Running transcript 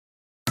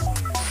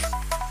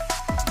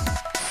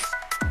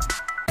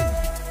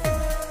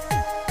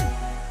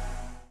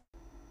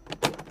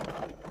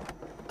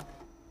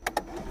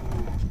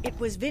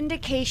was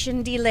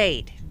vindication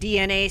delayed.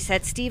 DNA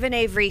set Stephen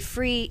Avery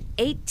free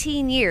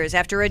 18 years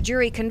after a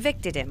jury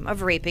convicted him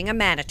of raping a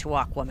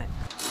Manitowoc woman.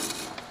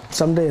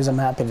 Some days I'm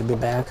happy to be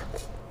back.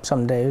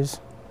 Some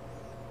days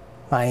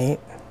I ain't,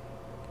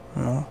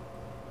 you know.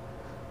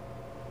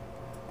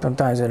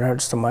 Sometimes it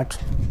hurts too much.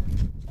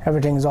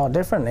 Everything's all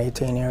different in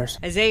 18 years.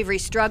 As Avery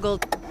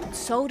struggled,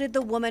 so did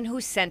the woman who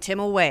sent him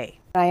away.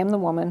 I am the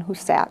woman who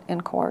sat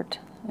in court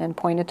and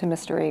pointed to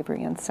Mr.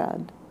 Avery and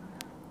said,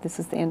 "This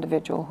is the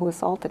individual who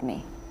assaulted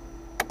me."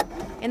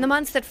 In the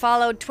months that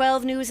followed,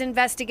 12 News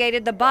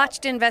investigated the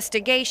botched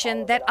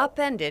investigation that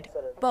upended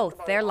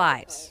both their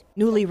lives.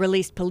 Newly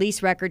released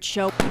police records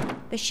show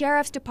the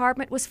sheriff's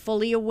department was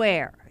fully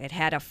aware it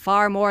had a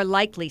far more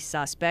likely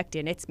suspect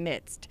in its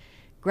midst.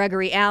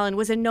 Gregory Allen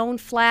was a known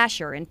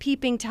flasher and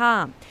peeping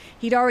Tom.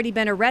 He'd already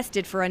been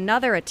arrested for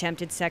another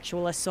attempted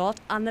sexual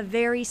assault on the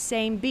very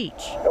same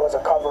beach. It was a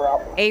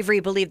cover-up. Avery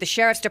believed the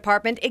sheriff's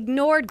department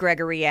ignored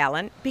Gregory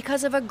Allen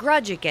because of a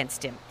grudge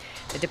against him.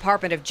 The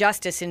Department of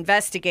Justice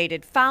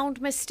investigated,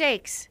 found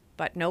mistakes,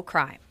 but no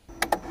crime.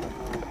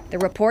 The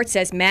report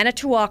says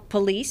Manitowoc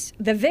police,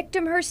 the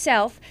victim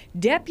herself,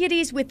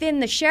 deputies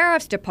within the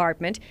sheriff's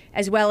department,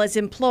 as well as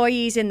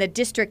employees in the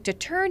district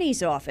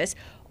attorney's office,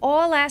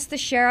 all asked the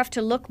sheriff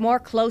to look more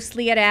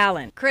closely at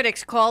Allen.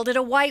 Critics called it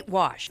a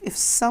whitewash. If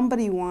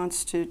somebody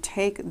wants to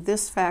take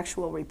this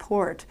factual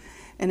report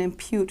and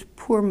impute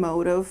poor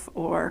motive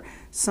or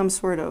some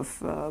sort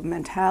of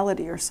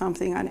mentality or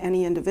something on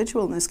any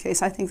individual in this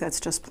case, I think that's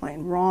just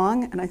plain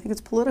wrong, and I think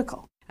it's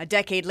political. A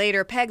decade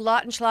later, Peg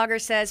Lautenschlager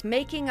says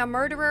making a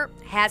murderer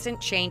hasn't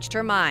changed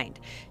her mind.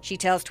 She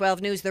tells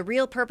 12 News the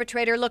real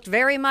perpetrator looked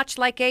very much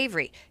like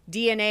Avery.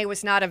 DNA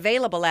was not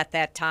available at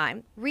that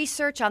time.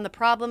 Research on the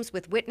problems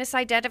with witness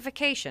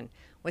identification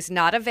was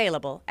not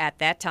available at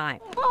that time.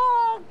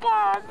 Oh,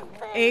 God.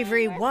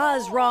 Avery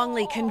was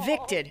wrongly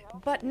convicted,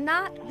 but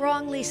not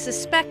wrongly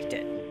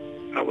suspected.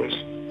 I was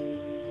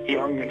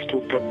young and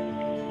stupid,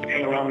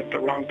 hanging around with the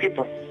wrong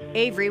people.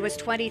 Avery was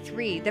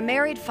 23, the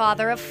married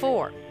father of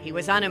 4. He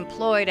was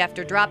unemployed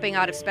after dropping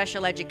out of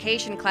special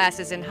education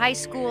classes in high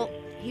school.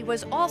 He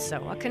was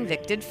also a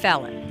convicted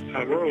felon.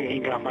 I really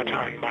ain't got much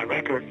on my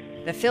record.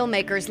 The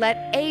filmmakers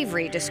let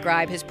Avery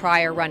describe his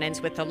prior run-ins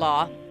with the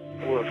law.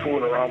 We were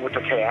fooling around with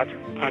the cat.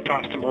 I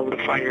tossed him over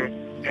the fire,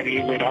 and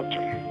he lit up to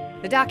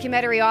me. The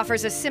documentary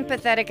offers a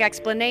sympathetic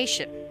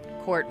explanation.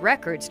 Court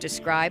records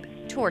describe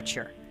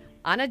torture.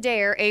 On a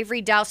dare,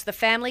 Avery doused the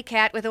family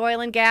cat with oil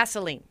and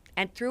gasoline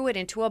and threw it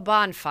into a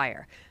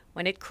bonfire.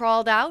 When it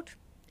crawled out,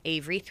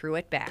 Avery threw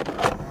it back.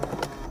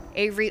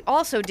 Avery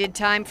also did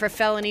time for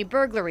felony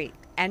burglary,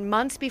 and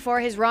months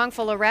before his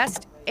wrongful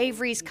arrest,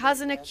 Avery's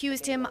cousin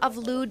accused him of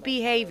lewd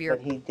behavior.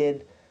 But he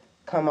did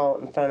come out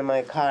in front of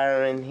my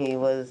car and he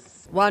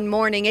was... One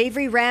morning,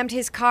 Avery rammed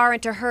his car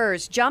into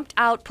hers, jumped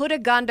out, put a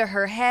gun to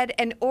her head,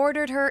 and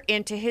ordered her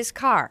into his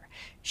car.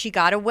 She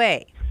got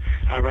away.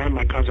 I ran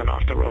my cousin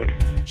off the road.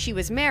 She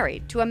was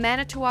married to a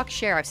Manitowoc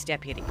sheriff's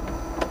deputy.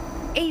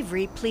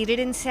 Avery pleaded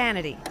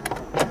insanity.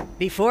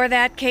 Before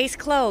that case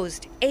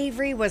closed,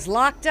 Avery was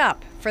locked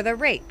up for the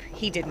rape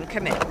he didn't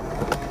commit.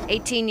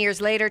 18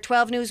 years later,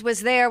 12 News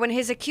was there when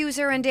his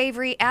accuser and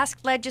Avery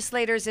asked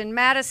legislators in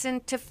Madison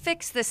to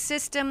fix the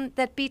system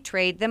that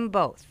betrayed them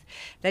both,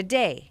 the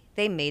day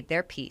they made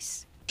their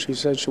peace. She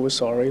said she was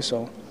sorry,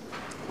 so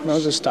that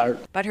was a start.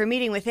 But her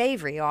meeting with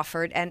Avery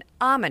offered an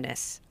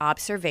ominous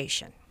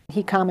observation.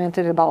 He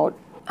commented about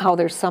how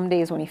there's some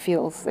days when he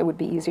feels it would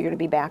be easier to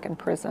be back in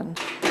prison.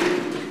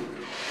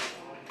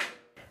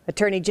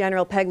 Attorney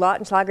General Peg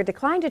Lautenschlager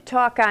declined to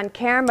talk on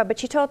camera, but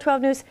she told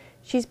 12 News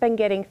she's been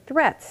getting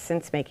threats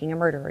since making a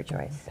murderer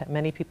choice.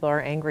 Many people are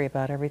angry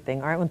about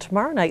everything. All right, well,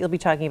 tomorrow night you'll be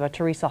talking about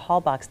Teresa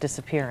Halbach's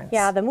disappearance.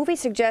 Yeah, the movie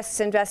suggests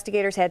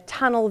investigators had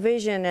tunnel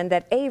vision and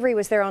that Avery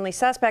was their only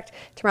suspect.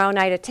 Tomorrow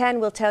night at 10,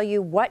 we'll tell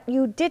you what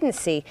you didn't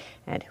see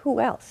and who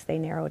else they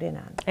narrowed in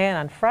on. And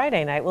on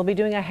Friday night, we'll be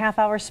doing a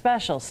half-hour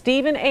special,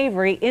 Stephen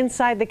Avery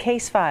Inside the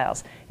Case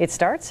Files. It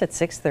starts at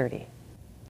 6:30.